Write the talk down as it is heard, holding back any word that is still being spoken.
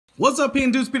What's up,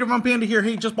 Panda? Peter from Panda here.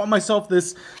 Hey, just bought myself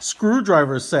this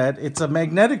screwdriver set. It's a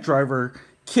magnetic driver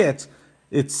kit.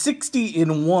 It's 60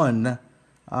 in 1.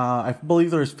 I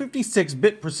believe there's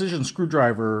 56-bit precision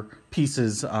screwdriver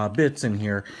pieces, bits in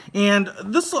here. And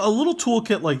this, a little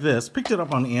toolkit like this, picked it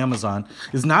up on Amazon,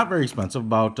 is not very expensive,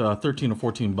 about 13 or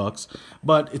 14 bucks.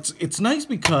 But it's nice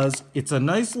because it's a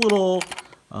nice little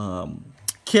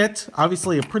kit.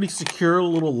 Obviously a pretty secure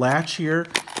little latch here.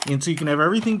 And so you can have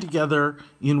everything together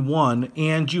in one,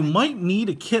 and you might need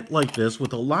a kit like this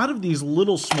with a lot of these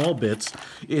little small bits,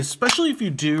 especially if you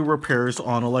do repairs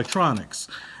on electronics.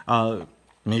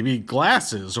 Maybe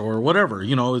glasses or whatever,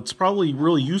 you know, it's probably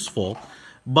really useful.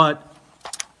 But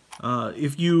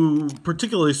if you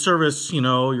particularly service, you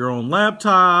know, your own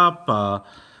laptop,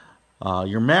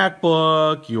 your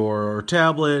MacBook, your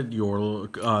tablet, your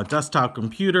desktop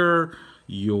computer,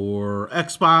 your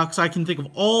Xbox, I can think of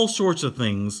all sorts of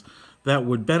things that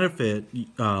would benefit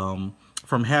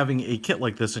from having a kit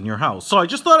like this in your house. So I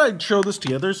just thought I'd show this to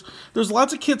you. There's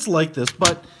lots of kits like this,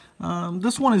 but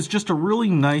this one is just a really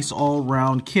nice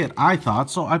all-round kit, I thought.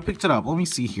 So I picked it up. Let me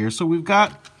see here. So we've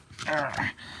got,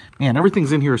 man,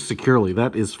 everything's in here securely.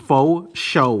 That is faux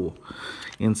show.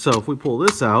 And so if we pull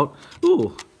this out,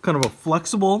 ooh, kind of a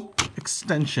flexible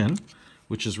extension,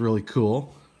 which is really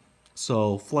cool.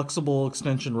 So flexible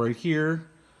extension right here,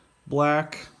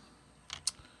 black,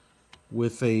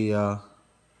 with a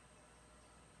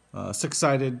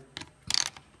 6-sided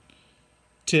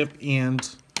tip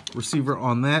and receiver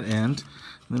on that end.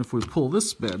 And then if we pull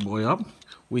this bad boy up,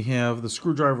 we have the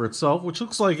screwdriver itself, which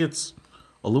looks like it's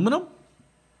aluminum,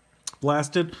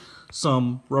 blasted.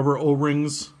 Some rubber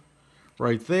O-rings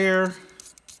right there.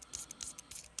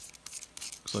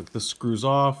 Looks like this screws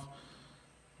off.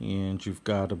 And you've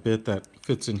got a bit that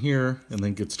fits in here and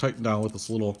then gets tightened down with this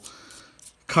little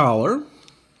collar.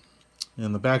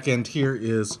 And the back end here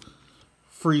is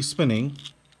free spinning.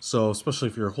 So especially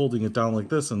if you're holding it down like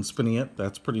this and spinning it,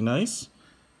 that's pretty nice.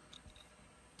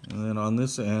 And then on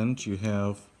this end you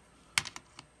have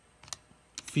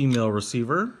female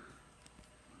receiver.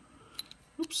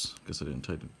 Oops, guess I didn't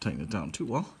tighten it down too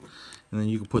well. And then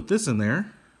you can put this in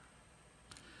there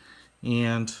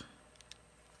and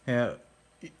have,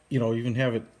 you know, you can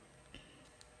have it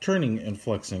turning and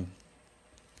flexing,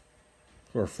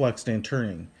 or flexed and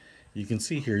turning. You can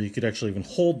see here, you could actually even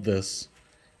hold this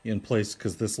in place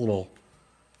because this little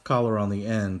collar on the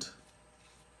end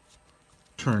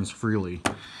turns freely.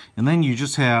 And then you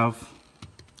just have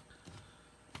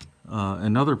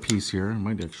another piece here. I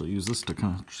might actually use this to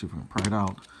kind of see if I can pry it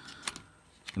out.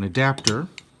 An adapter,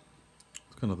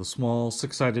 kind of the small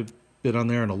 6-sided bit on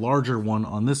there and a larger one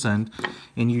on this end,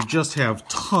 and you just have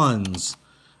tons,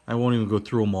 I won't even go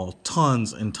through them all,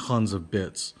 tons and tons of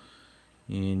bits.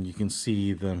 And you can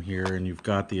see them here, and you've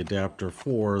got the adapter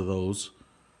for those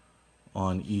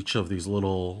on each of these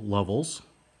little levels.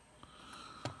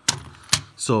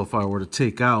 So if I were to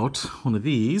take out one of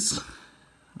these,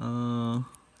 well,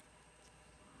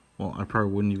 I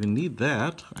probably wouldn't even need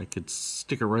that. I could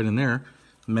stick it right in there.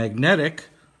 Magnetic,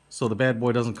 so the bad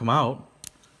boy doesn't come out.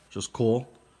 Just cool.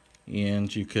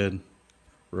 And you could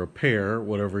repair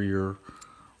whatever you're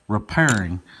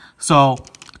repairing. So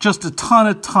just a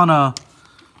ton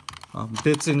of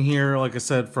bits in here, like I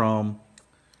said, from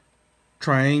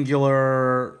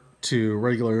triangular to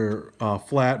regular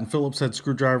flat and Phillips head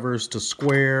screwdrivers to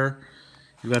square.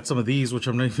 You've got some of these, which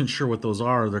I'm not even sure what those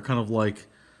are. They're kind of like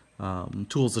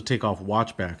tools to take off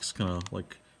watch backs, kind of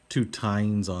like 2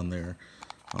 tines on there.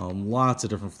 Lots of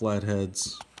different flat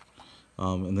heads.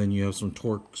 And then you have some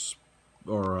Torx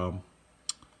or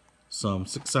some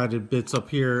 6-sided bits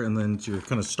up here, and then your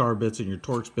kind of star bits and your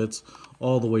Torx bits,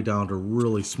 all the way down to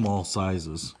really small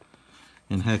sizes.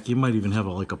 And heck, you might even have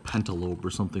like a pentalobe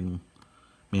or something.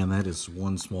 Man, that is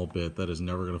one small bit. That is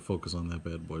never going to focus on that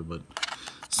bad boy, but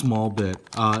small bit.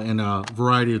 And a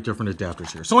variety of different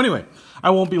adapters here. So anyway, I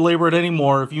won't belabor it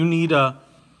anymore. If you need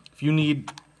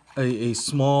a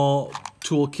small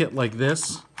toolkit like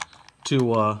this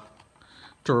to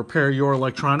repair your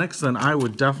electronics, then I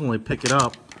would definitely pick it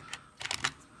up.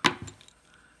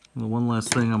 And the one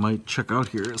last thing I might check out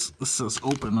here is this says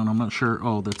open, and I'm not sure.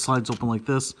 Oh, that slides open like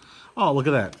this. Oh, look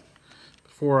at that.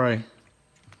 Before I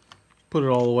put it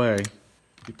all away,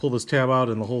 you pull this tab out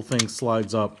and the whole thing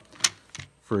slides up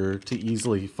to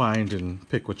easily find and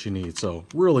pick what you need. So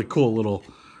really cool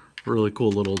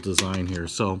little design here.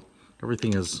 So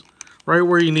everything is right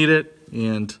where you need it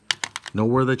and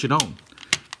nowhere that you don't.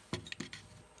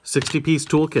 60-piece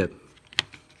toolkit.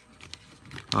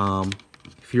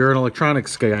 If you're an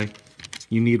electronics guy,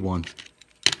 you need one.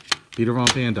 Peter von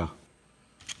Panda.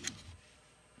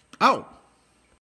 Out!